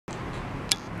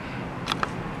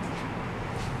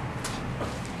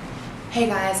Hey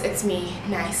guys, it's me,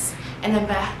 Nice, and I'm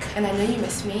back, and I know you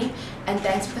missed me, and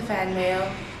thanks for the fan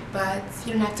mail, but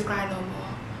you don't have to cry no more.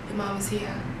 Your mom is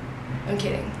here. I'm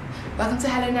kidding. Welcome to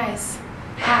Hello Nice.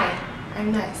 Hi,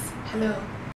 I'm Nice. Hello.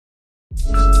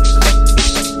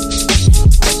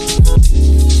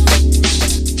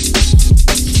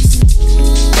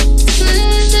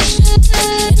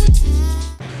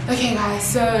 Okay guys,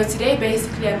 so today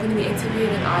basically I'm going to be interviewing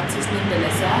an artist named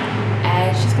Allyssa,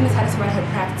 and she's going to tell us about her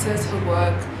practice, her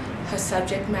work, her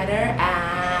subject matter,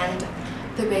 and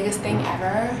the biggest thing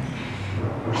ever,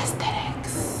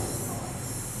 aesthetics.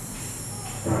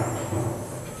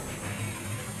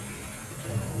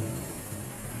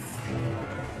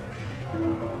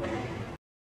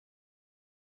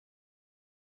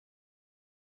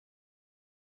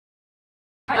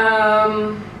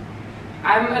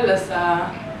 I'm Allyssa,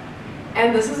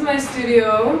 and this is my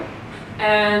studio,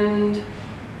 and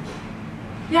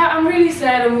yeah, I'm really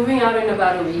sad. I'm moving out in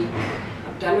about a week.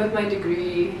 I'm done with my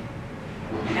degree,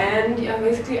 and yeah, I'm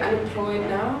basically unemployed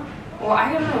now. Or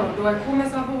I don't know, do I call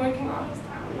myself a working artist?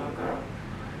 I don't know,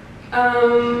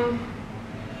 girl.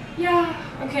 Yeah,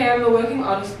 okay, I'm a working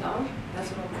artist now. That's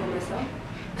what I call myself.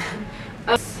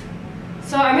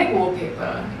 So I make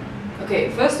wallpaper. Okay,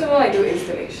 first of all, I do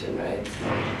installation, right?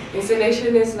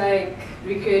 Installation is like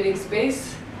recreating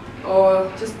space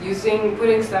or just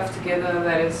putting stuff together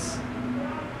that is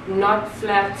not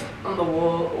flat on the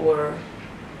wall, or,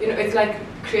 you know, it's like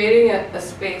creating a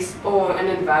space or an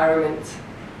environment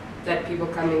that people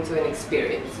come into and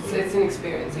experience. It's an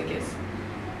experience, I guess.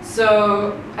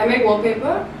 So I make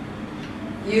wallpaper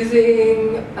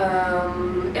using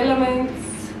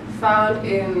elements found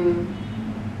in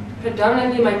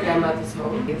predominantly my grandmother's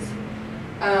home.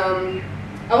 I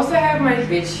also have my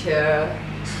bitch here,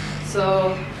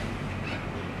 so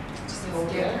just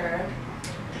hold her.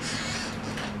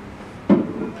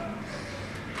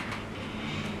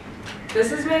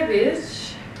 This is my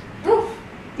bitch.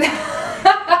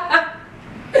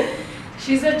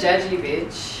 She's a judgy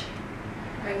bitch.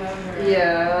 I love her.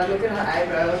 Yeah, look at her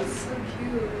eyebrows. So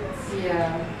cute.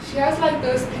 Yeah. She has like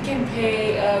those Pick and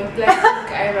Pay black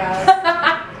eyebrows.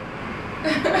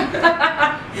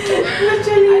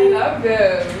 Literally. I love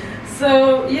them.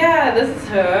 So yeah, this is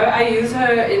her. I use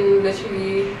her in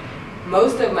literally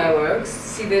most of my works.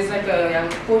 See, there's like a young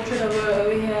portrait of her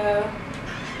over here.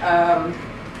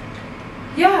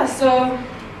 Yeah, so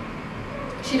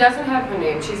she doesn't have her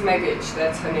name. She's my bitch.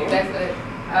 That's her name. That's it.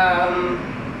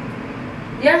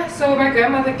 Yeah, so my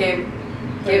grandmother gave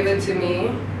it to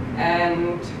me,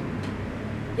 and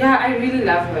yeah, I really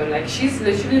love her. Like, she's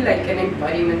literally like an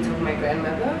embodiment of my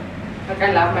grandmother. Like,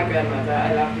 I love my grandmother.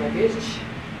 I love my bitch,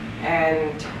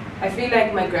 and I feel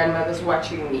like my grandmother's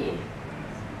watching me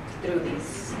through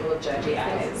these little judgy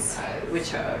eyes,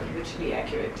 which are literally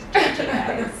accurate judgy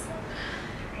eyes.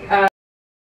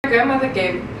 My grandmother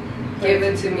gave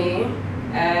it to me,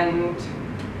 and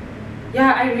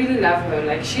yeah, I really love her.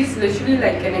 Like, she's literally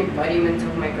like an embodiment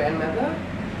of my grandmother.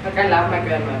 Like, I love my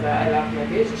grandmother. I love my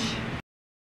bitch.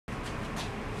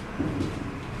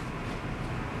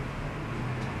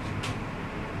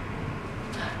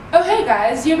 Oh hey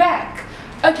guys, you're back.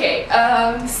 Okay,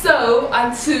 so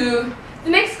on to the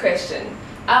next question.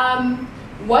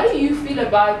 What do you feel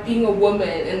about being a woman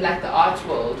in like the art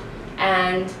world,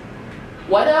 and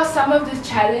what are some of the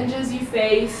challenges you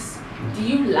face? Do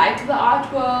you like the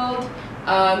art world?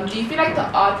 Do you feel like the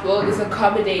art world is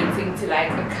accommodating to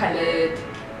like a colored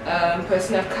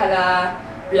person of color,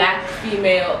 black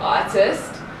female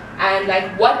artist? And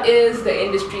like, what is the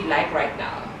industry like right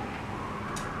now?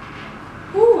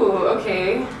 Ooh,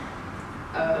 okay.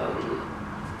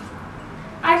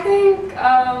 I think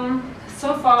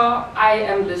so far I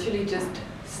am literally just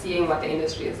seeing what the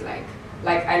industry is like.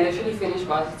 Like, I literally finished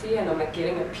varsity and I'm like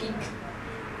getting a peek,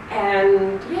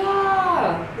 and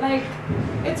yeah, like,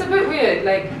 it's a bit weird.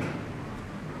 Like,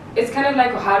 it's kind of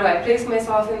like, how do I place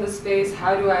myself in the space?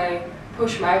 How do I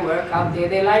push my work out there?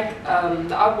 They like,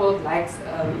 the art world likes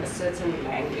a certain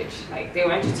language. Like, they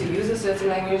want you to use a certain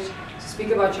language to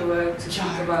speak about your work, to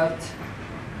speak about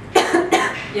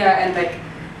yeah, and like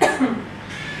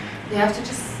you have to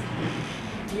just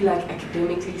be like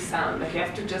academically sound. Like, you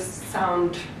have to just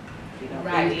sound, you know,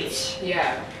 Right. English.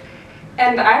 Yeah.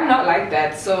 And I'm not like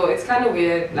that, so it's kind of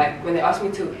weird, like, when they ask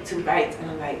me to write,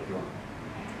 and I'm like, no.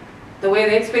 The way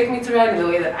they expect me to write and the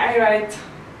way that I write,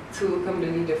 two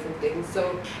completely different things.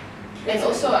 So, And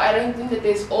also, I don't think that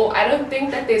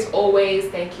there's always,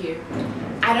 thank you.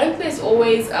 I don't think there's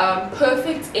always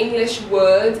perfect English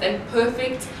words and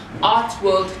perfect art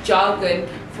world jargon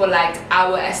for for like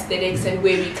our aesthetics and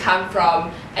where we come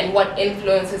from and what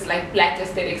influences like black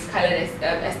aesthetics, colored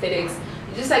aesthetics,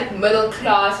 just like middle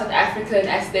class South African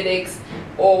aesthetics,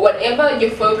 or whatever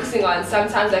you're focusing on.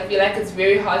 Sometimes I feel like it's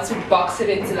very hard to box it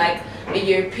into like a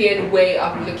European way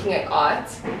of looking at art,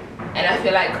 and I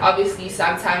feel like obviously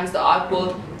sometimes the art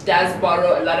world does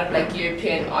borrow a lot of like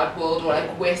European art world or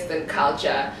like Western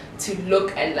culture to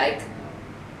look and like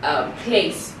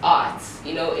place art,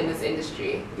 you know, in this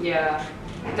industry. Yeah,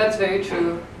 that's very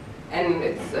true, and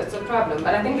it's a problem.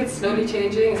 But I think it's slowly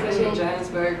changing, especially in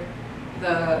Johannesburg.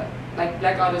 The like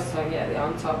black artists are, yeah, they're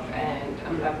on top, and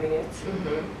I'm loving it.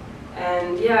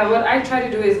 And yeah, what I try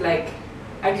to do is like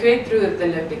I create through the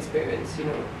lived experience, you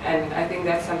know, and I think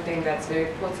that's something that's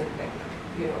very important. Like,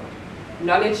 you know,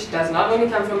 knowledge does not only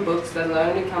come from books, does not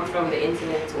only come from the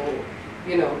internet or,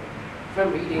 you know,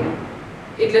 from reading.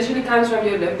 It literally comes from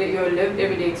your lived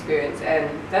everyday experience, and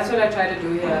that's what I try to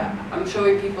do here. I'm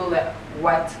showing people that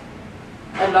what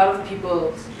a lot of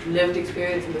people's lived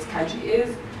experience in this country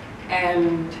is,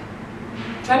 and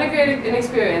trying to create an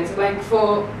experience, like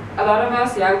for a lot of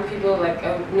us young people, like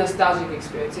a nostalgic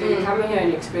experience. So you come in here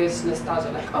and you experience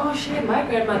nostalgia, like, oh shit, my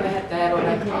grandmother had that, or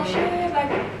like, oh shit,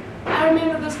 like, I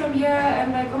remember this from here,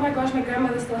 and like, oh my gosh, my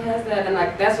grandmother still has that, and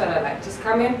like, that's what I like. Just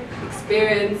come in,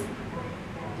 experience,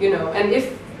 you know, and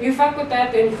if you fuck with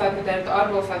that, then you fuck with that. If the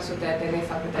art world fucks with that, then they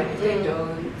fuck with that. If they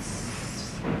don't,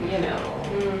 you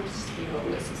know, just be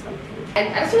homeless or something.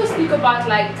 And I just want to speak about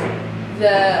like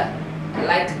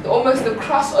almost the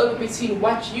crossover between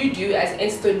what you do as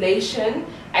installation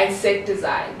and set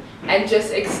design, and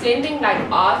just extending like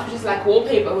art, which is like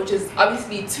wallpaper, which is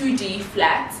obviously 2D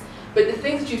flat, but the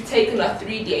things that you've taken are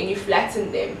 3D and you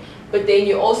flatten them, but then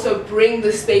you also bring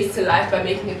the space to life by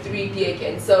making it 3D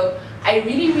again. So I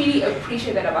really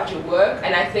appreciate that about your work,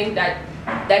 and I think that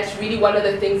that's really one of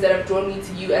the things that have drawn me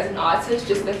to you as an artist,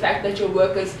 just the fact that your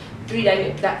work is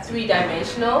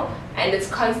three-dimensional, and it's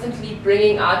constantly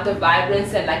bringing out the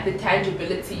vibrance and like the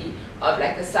tangibility of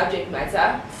like the subject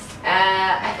matter.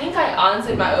 I think I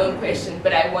answered my own question,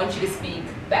 but I want you to speak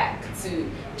back to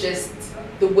just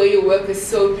the way your work is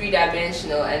so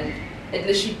three-dimensional, and it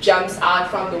literally jumps out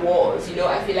from the walls, you know.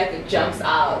 I feel like it jumps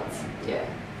out, yeah,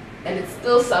 and it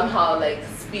still somehow like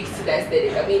speaks to the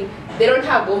aesthetic. I mean, they don't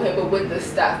have wallpaper with this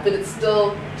stuff, but it's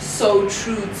still so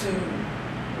true to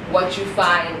what you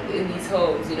find in these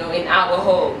homes, you know, in our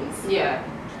homes. Yeah.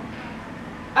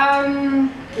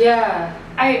 Yeah.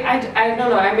 I don't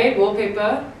know. I made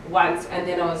wallpaper once, and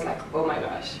then I was like, oh my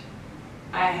gosh,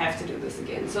 I have to do this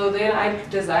again. So then I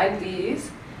designed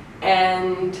these,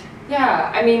 and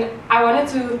yeah, I mean, I wanted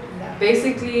to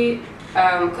basically,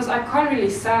 because I can't really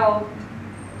sell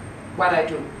what I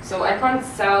do. So I can't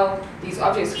sell these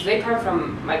objects because they come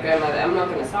from my grandmother. I'm not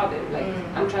going to sell them. Like,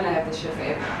 I'm trying to have this shit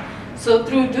forever. So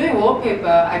through doing wallpaper,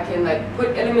 I can like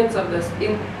put elements of this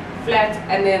in flat,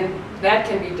 and then that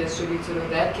can be distributed, or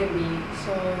that can be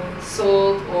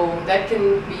sold, or that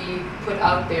can be put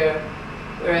out there.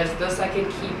 Whereas this I can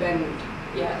keep, and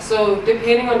yeah. So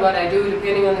depending on what I do,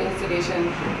 depending on the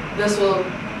installation, this will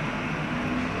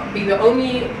be the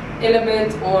only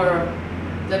element, or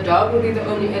the dog will be the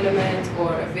only element,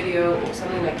 or a video, or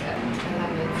something like that. I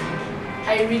love it.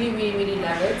 I really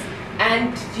love it.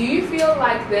 And do you feel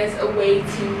like there's a way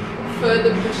to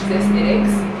further push the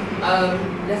aesthetics?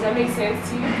 Does that make sense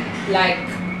to you? Like,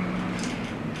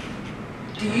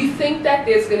 do you think that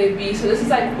there's going to be, so this is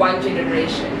like one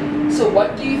generation, so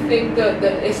what do you think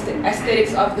the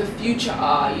aesthetics of the future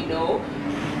are, you know?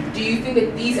 Do you think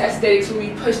that these aesthetics will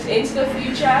be pushed into the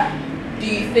future? Do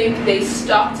you think they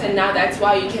stopped and now that's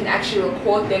why you can actually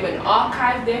record them and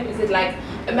archive them? Is it like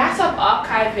a matter of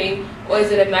archiving, or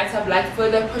is it a matter of like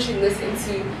further pushing this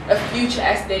into a future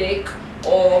aesthetic,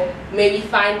 or maybe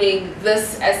finding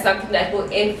this as something that will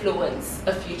influence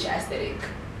a future aesthetic?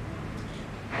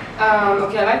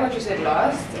 Okay, I like what you said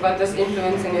last about this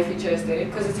influencing a future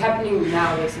aesthetic, because it's happening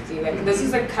now basically. Like, this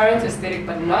is a current aesthetic,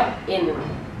 but not in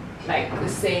like The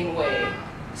same way.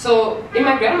 So in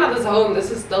my grandmother's home,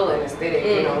 this is still an aesthetic,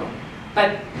 you know.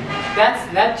 But that's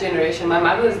that generation. My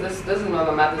mother's this is not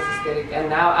my mother's aesthetic, and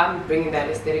now I'm bringing that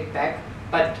aesthetic back,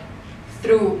 but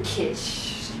through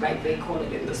kitsch, like they call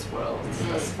it in this world,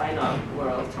 this fine art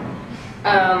world.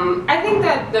 I think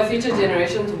that the future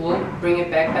generations will bring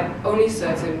it back, but only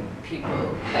certain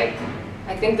people. Like,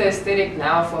 I think the aesthetic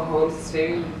now for homes is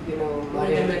very, you know,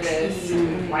 modern,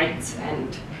 clean, white,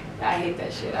 and I hate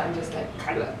that shit. I'm just like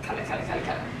color,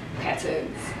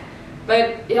 patterns.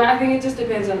 But yeah, I think it just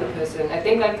depends on the person. I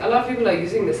think like a lot of people are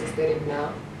using this aesthetic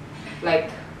now. Like,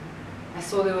 I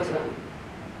saw there was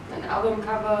an album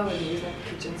cover where they used like a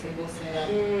kitchen table setup.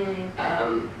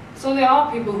 So there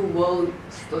are people who will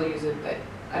still use it, but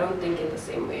I don't think in the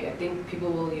same way. I think people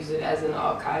will use it as an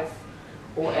archive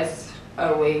or as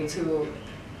a way to,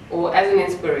 or as an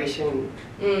inspiration.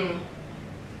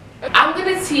 I'm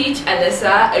gonna teach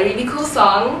Allyssa a really cool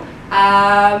song.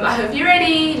 I hope you're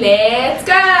ready. Let's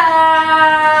go!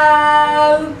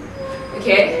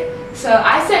 Okay, so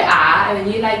I say and then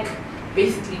you like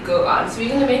basically go on. So we're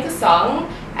gonna make a song,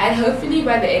 and hopefully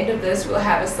by the end of this we'll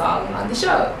have a song on the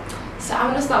show. So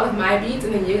I'm gonna start with my beat,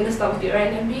 and then you're gonna start with your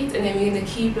random beat, and then we're gonna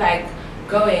keep like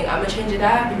going. I'm gonna change it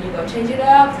up, and you're gonna change it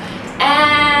up,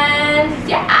 and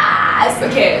yes!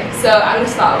 Okay, so I'm gonna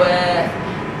start with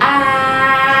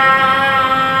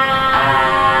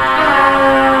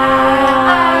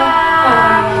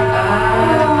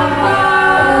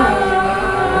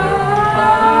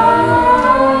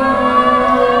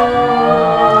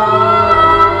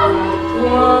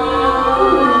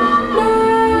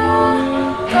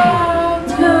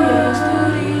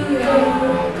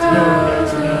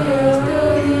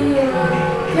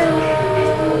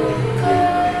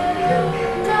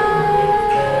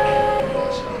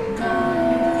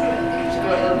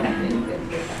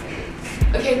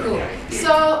Okay, cool.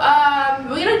 So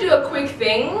we're gonna do a quick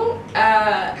thing.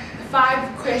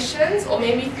 5 questions, or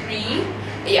maybe 3.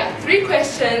 Yeah, 3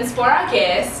 questions for our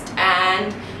guest,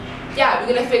 and yeah,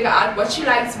 we're gonna figure out what she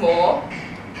likes more,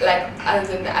 like other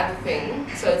than the other thing.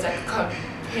 So it's like a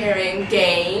comparing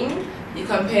game. You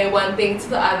compare one thing to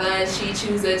the other, and she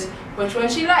chooses which one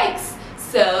she likes.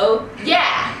 So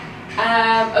yeah.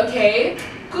 Okay.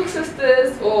 Cook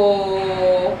Sisters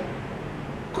or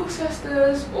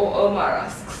Omar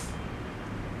asks.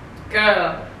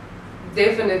 Girl,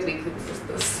 definitely Cook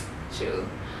Sisters. True.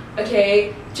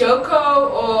 Okay, Joko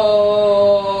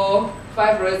or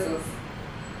 5 Roses?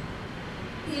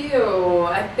 Ew,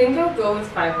 I think I'll go with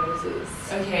 5 Roses.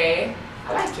 Okay,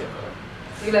 I like Joko.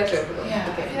 You like Joko? Yeah,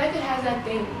 Okay. I feel like it has that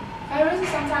thing. 5 Roses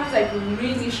sometimes like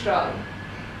really strong.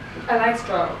 I like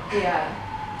strong. Yeah.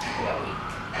 Yeah, weak.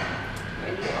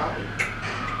 Maybe you are weak.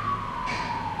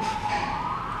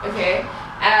 Okay.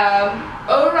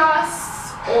 Oras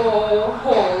or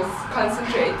Halls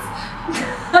concentrates?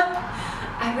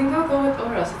 I think I'll go with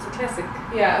Oros. It's a classic.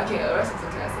 Yeah, okay, Oras is a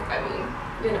classic. I mean,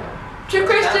 You know. trick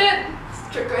question!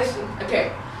 Trick question.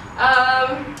 Okay.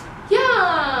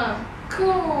 Yeah.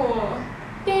 Cool.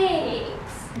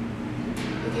 Thanks.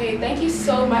 Okay, thank you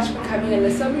so much for coming,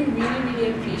 Allyssa. We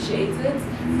really appreciate it.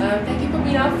 Thank you for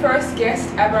being our first guest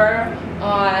ever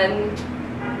on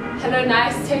Hello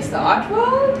Nice Takes the Art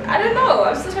World? I don't know.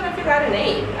 I'm still trying to figure out a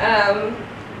name.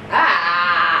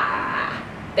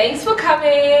 Thanks for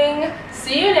coming.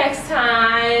 See you next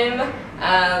time.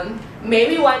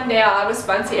 Maybe one day I'll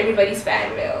respond to everybody's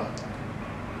fan mail.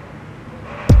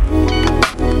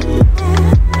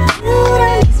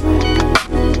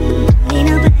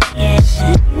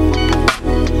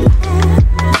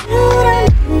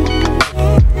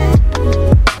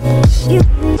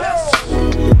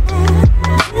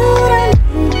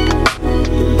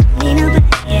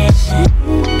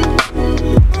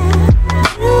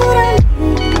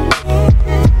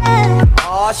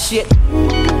 Shit.